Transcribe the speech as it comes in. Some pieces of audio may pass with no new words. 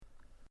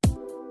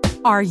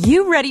Are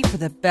you ready for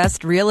the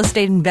best real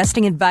estate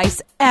investing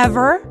advice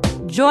ever?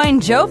 Join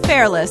Joe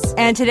Fairless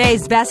and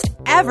today's best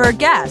ever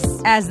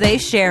guests as they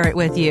share it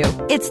with you.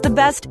 It's the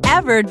best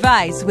ever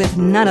advice with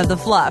none of the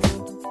fluff.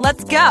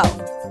 Let's go.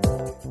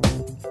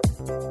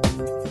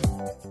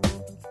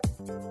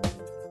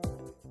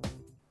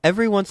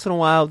 Every once in a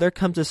while, there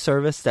comes a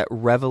service that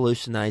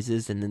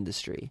revolutionizes an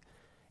industry.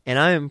 And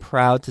I am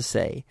proud to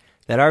say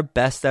that our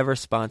best ever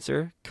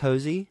sponsor,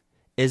 Cozy,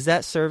 is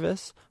that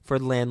service for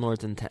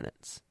landlords and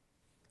tenants.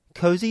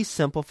 Cozy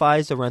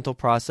simplifies the rental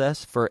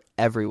process for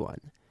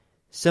everyone.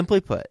 Simply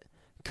put,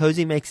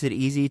 Cozy makes it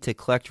easy to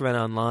collect rent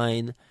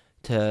online,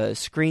 to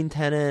screen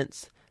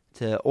tenants,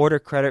 to order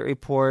credit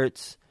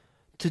reports,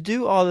 to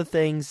do all the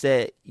things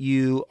that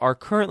you are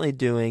currently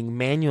doing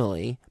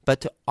manually, but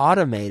to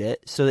automate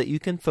it so that you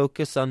can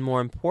focus on more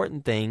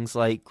important things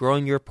like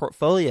growing your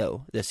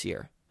portfolio this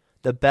year.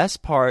 The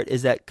best part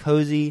is that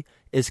Cozy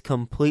is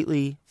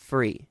completely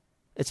free.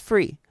 It's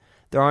free.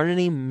 There aren't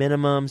any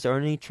minimums, there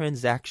aren't any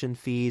transaction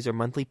fees or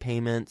monthly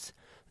payments.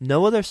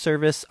 No other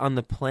service on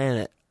the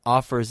planet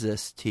offers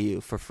this to you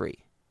for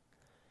free.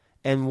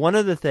 And one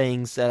of the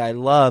things that I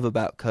love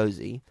about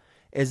Cozy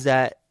is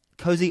that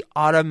Cozy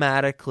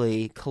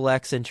automatically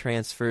collects and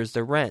transfers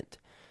the rent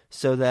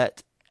so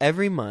that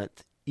every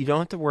month you don't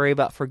have to worry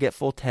about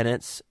forgetful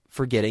tenants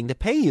forgetting to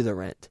pay you the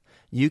rent.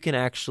 You can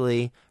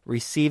actually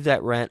receive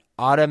that rent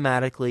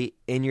automatically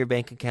in your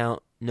bank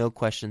account, no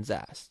questions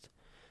asked.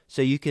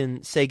 So you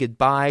can say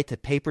goodbye to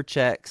paper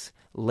checks,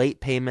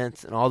 late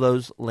payments, and all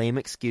those lame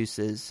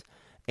excuses.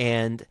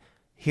 And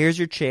here's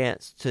your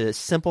chance to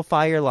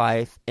simplify your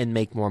life and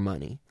make more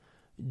money.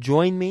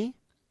 Join me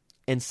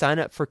and sign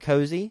up for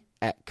Cozy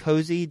at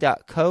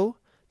cozy.co.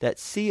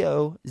 That's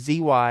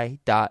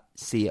COZY.co.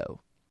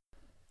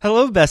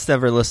 Hello, best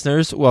ever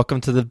listeners.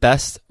 Welcome to the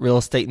best real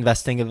estate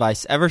investing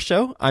advice ever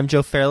show. I'm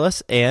Joe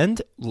Fairless,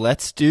 and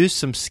let's do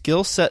some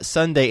Skill Set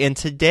Sunday. And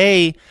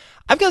today,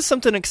 I've got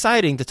something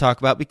exciting to talk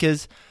about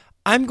because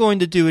I'm going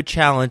to do a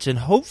challenge, and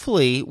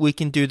hopefully we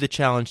can do the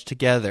challenge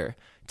together.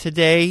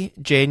 Today,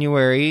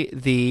 January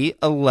the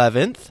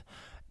 11th,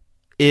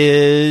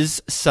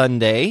 is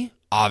Sunday,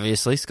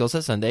 obviously, Skill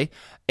Set Sunday.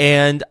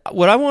 And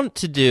what I want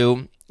to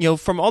do,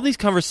 from all these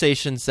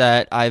conversations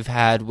that I've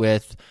had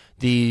with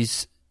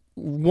these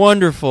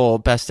wonderful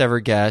best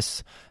ever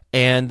guests,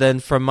 and then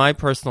from my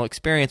personal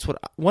experience,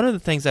 one of the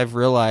things I've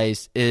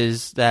realized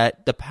is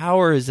that the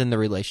power is in the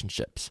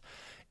relationships.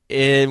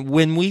 And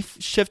when we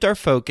shift our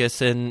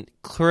focus, and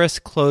Chris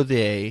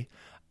Clothier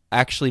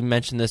actually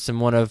mentioned this in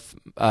one of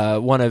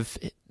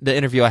the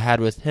interview I had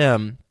with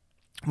him,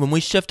 when we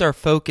shift our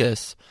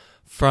focus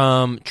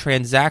from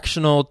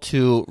transactional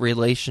to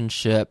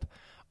relationship,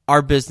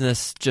 our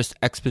business just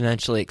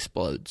exponentially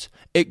explodes.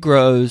 It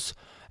grows,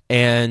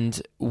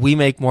 and we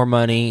make more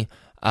money.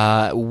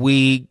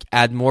 We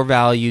add more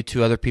value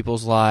to other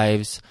people's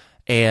lives,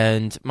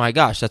 and my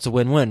gosh, that's a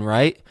win-win,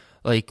 right?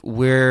 Like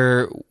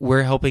we're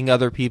helping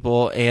other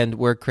people, and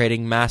we're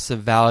creating massive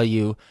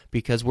value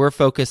because we're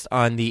focused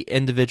on the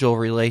individual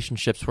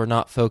relationships. We're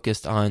not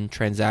focused on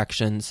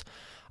transactions.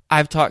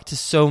 I've talked to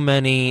so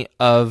many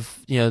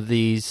of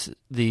the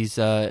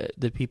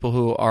people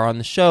who are on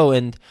the show,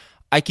 and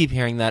I keep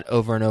hearing that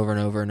over and over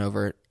and over and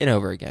over and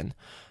over again.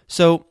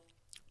 So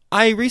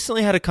I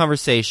recently had a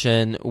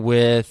conversation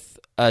with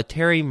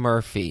Terry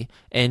Murphy,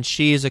 and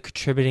she is a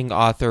contributing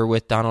author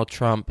with Donald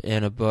Trump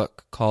in a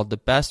book called The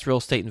Best Real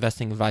Estate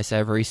Investing Advice I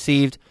Ever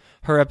Received.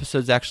 Her episode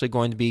is actually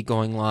going to be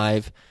going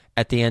live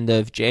at the end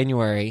of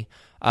January.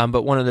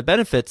 But one of the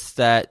benefits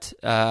that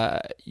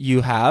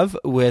you have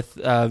with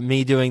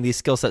me doing these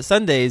Skill Set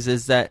Sundays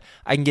is that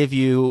I can give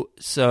you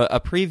a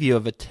preview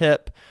of a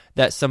tip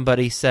that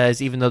somebody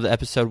says, even though the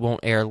episode won't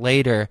air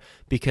later,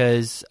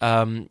 because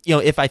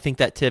if I think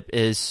that tip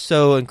is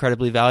so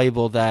incredibly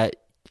valuable that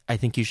I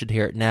think you should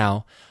hear it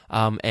now,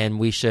 and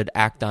we should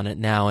act on it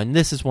now. And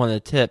this is one of the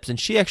tips. And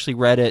she actually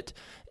read it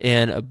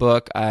in a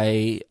book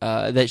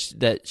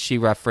that she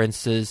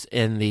references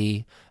in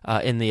the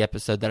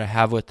episode that I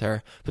have with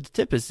her. But the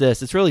tip is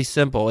this: it's really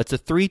simple. It's a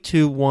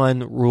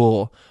 3-2-1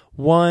 rule.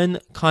 1,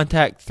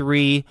 contact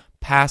 3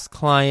 past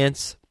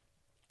clients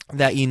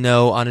that you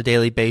know on a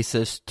daily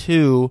basis.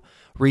 2,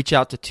 reach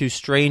out to 2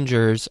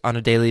 strangers on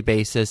a daily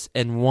basis.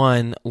 And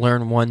 1,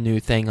 learn 1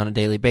 new thing on a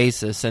daily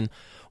basis. And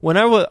when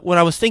I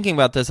was thinking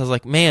about this, I was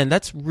like, man,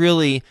 that's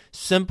really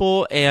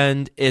simple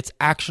and it's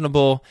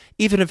actionable.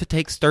 Even if it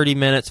takes 30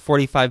 minutes,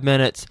 45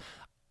 minutes,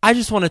 I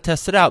just want to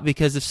test it out,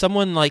 because if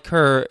someone like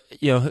her,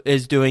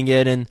 is doing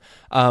it, and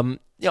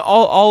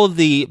all of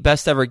the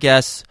best ever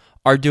guests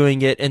are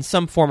doing it in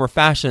some form or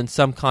fashion,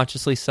 some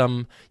consciously,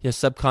 some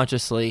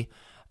subconsciously,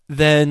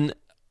 then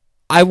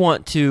I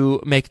want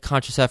to make a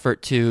conscious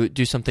effort to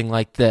do something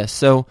like this.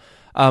 So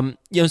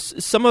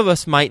some of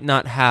us might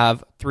not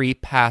have 3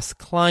 past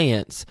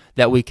clients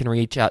that we can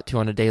reach out to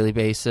on a daily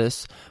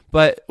basis,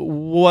 but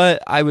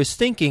what I was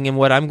thinking and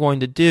what I'm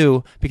going to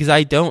do, because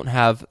I don't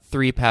have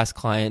 3 past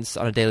clients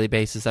on a daily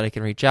basis that I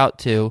can reach out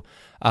to,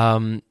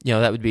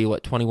 that would be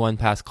 21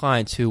 past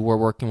clients who were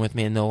working with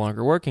me and no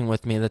longer working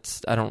with me.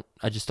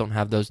 I just don't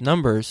have those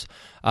numbers,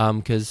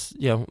 because,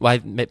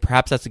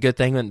 perhaps that's a good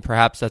thing, and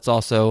perhaps that's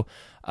also,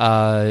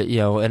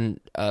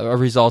 a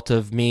result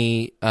of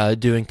me,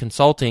 doing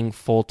consulting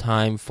full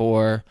time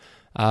for,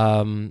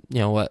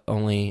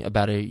 only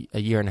about a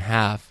year and a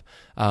half.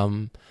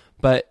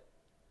 But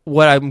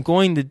what I'm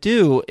going to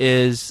do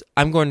is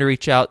I'm going to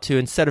reach out to,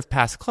 instead of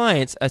past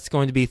clients, it's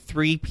going to be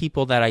 3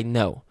 people that I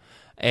know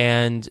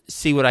and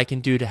see what I can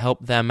do to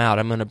help them out.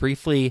 I'm going to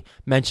briefly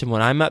mention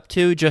what I'm up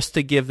to just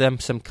to give them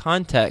some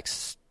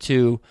context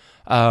to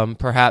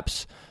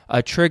perhaps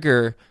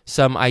trigger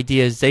some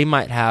ideas they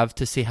might have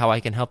to see how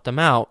I can help them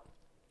out.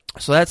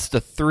 So that's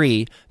the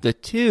 3. The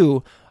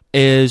 2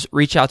 is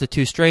reach out to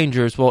 2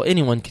 strangers. Well,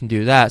 anyone can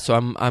do that, so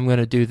I'm going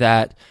to do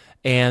that.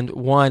 And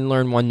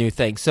learn one new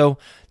thing. So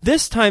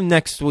this time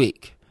next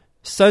week,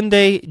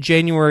 Sunday,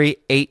 January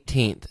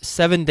 18th,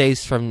 7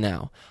 days from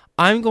now,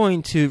 I'm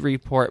going to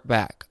report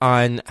back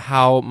on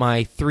how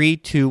my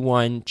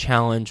 3-2-1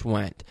 challenge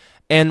went.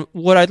 And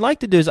what I'd like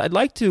to do is I'd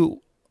like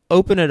to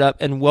open it up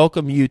and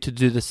welcome you to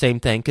do the same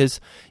thing, because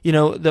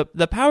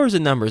the power's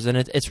in numbers, and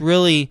it's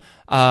really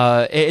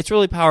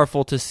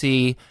powerful to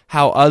see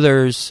how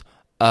others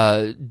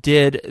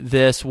did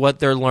this, what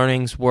their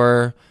learnings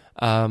were.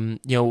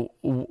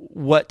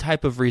 What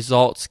type of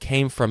results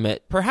came from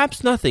it.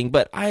 Perhaps nothing,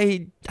 but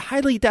I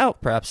highly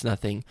doubt perhaps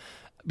nothing,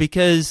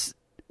 because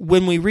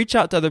when we reach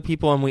out to other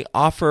people and we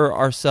offer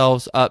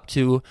ourselves up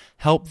to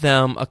help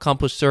them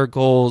accomplish their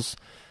goals,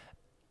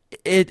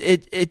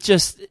 it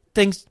just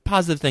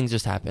positive things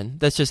just happen.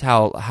 That's just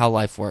how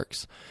life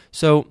works.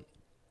 So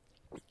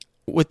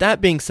with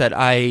that being said,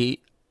 I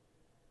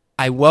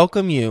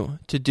welcome you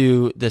to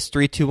do this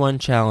 3-2-1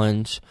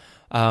 challenge.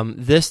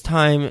 This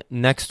time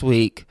next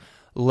week,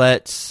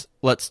 let's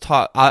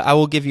talk. I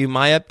will give you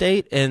my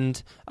update,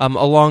 and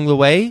along the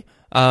way,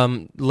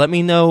 let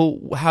me know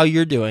how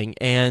you're doing.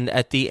 And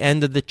at the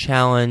end of the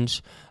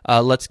challenge,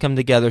 let's come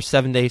together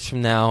 7 days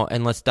from now,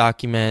 and let's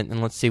document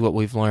and let's see what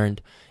we've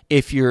learned.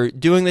 If you're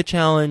doing the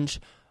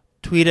challenge,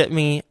 tweet at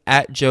me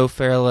at Joe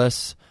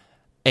Fairless.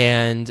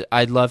 And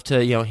I'd love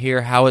to,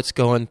 hear how it's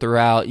going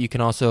throughout. You can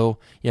also,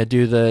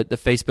 do the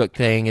Facebook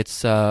thing.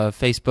 It's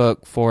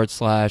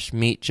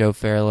Facebook.com/Meet Joe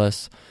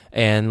Fairless,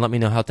 and let me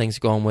know how things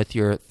are going with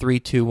your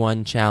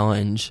 3-2-1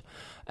 challenge.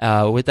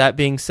 With that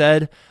being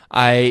said,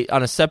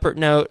 on a separate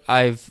note,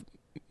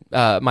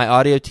 my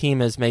audio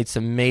team has made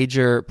some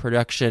major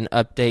production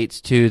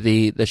updates to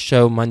the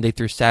show Monday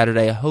through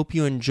Saturday. I hope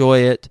you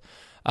enjoy it.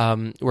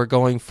 We're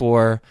going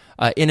for,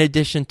 in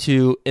addition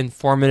to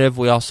informative,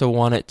 we also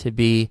want it to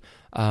be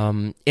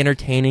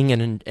entertaining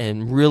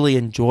and really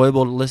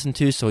enjoyable to listen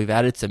to. So we've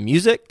added some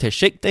music to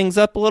shake things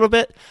up a little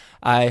bit.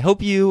 I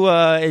hope you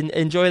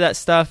enjoy that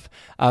stuff.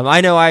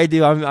 I know I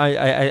do.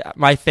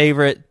 My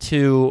favorite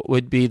too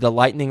would be the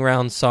lightning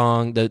round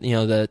song.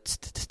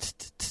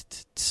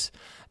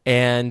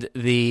 And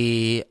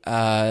the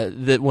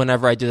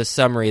whenever I do the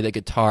summary, the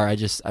guitar, I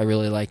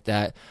really like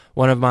that.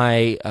 One of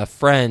my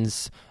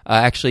friends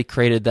actually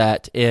created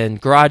that in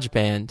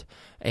GarageBand.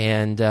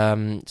 And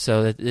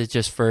so it's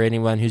just for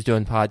anyone who's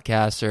doing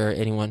podcasts or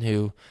anyone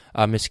who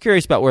is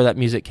curious about where that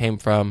music came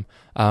from.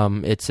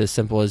 It's as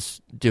simple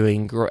as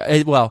doing.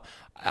 I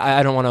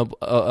don't want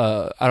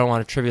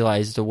to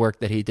trivialize the work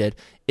that he did.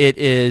 It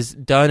is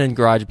done in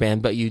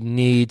GarageBand, but you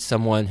need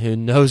someone who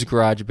knows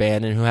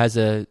GarageBand and who has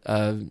a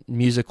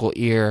musical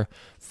ear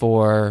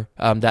for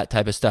that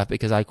type of stuff,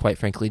 because I quite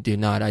frankly do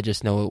not. I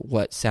just know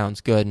what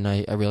sounds good, and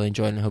I really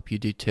enjoy it, and I hope you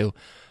do too.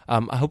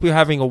 I hope you're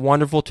having a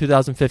wonderful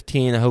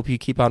 2015. I hope you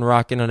keep on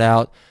rocking it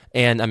out.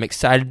 And I'm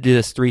excited to do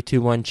this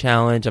 3-2-1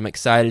 challenge. I'm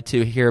excited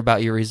to hear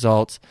about your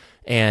results.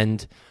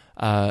 And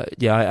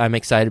I'm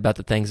excited about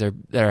the things that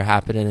are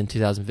happening in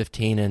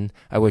 2015. And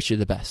I wish you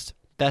the best.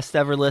 Best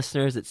ever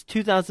listeners, it's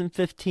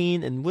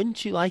 2015. And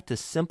wouldn't you like to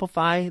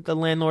simplify the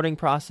landlording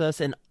process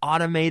and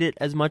automate it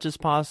as much as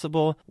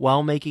possible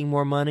while making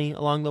more money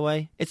along the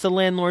way? It's a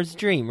landlord's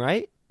dream,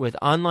 right? With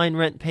online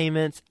rent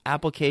payments,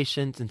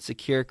 applications, and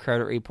secure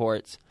credit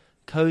reports,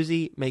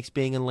 Cozy makes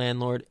being a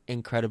landlord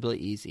incredibly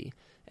easy.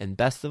 And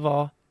best of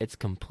all, it's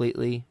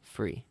completely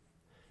free.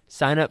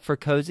 Sign up for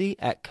Cozy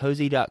at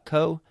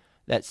cozy.co.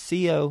 That's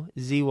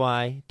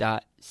COZY.co.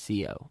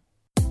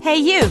 Hey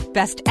you,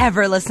 best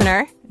ever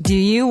listener. Do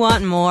you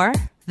want more?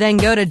 Then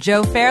go to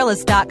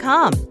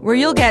joefairless.com, where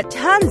you'll get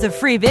tons of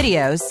free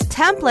videos,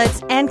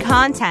 templates, and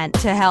content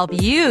to help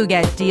you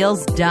get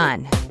deals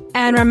done.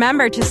 And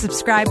remember to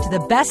subscribe to the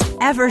Best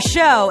Ever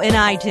Show in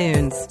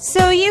iTunes,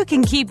 so you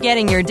can keep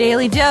getting your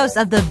daily dose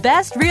of the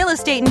best real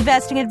estate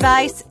investing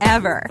advice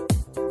ever.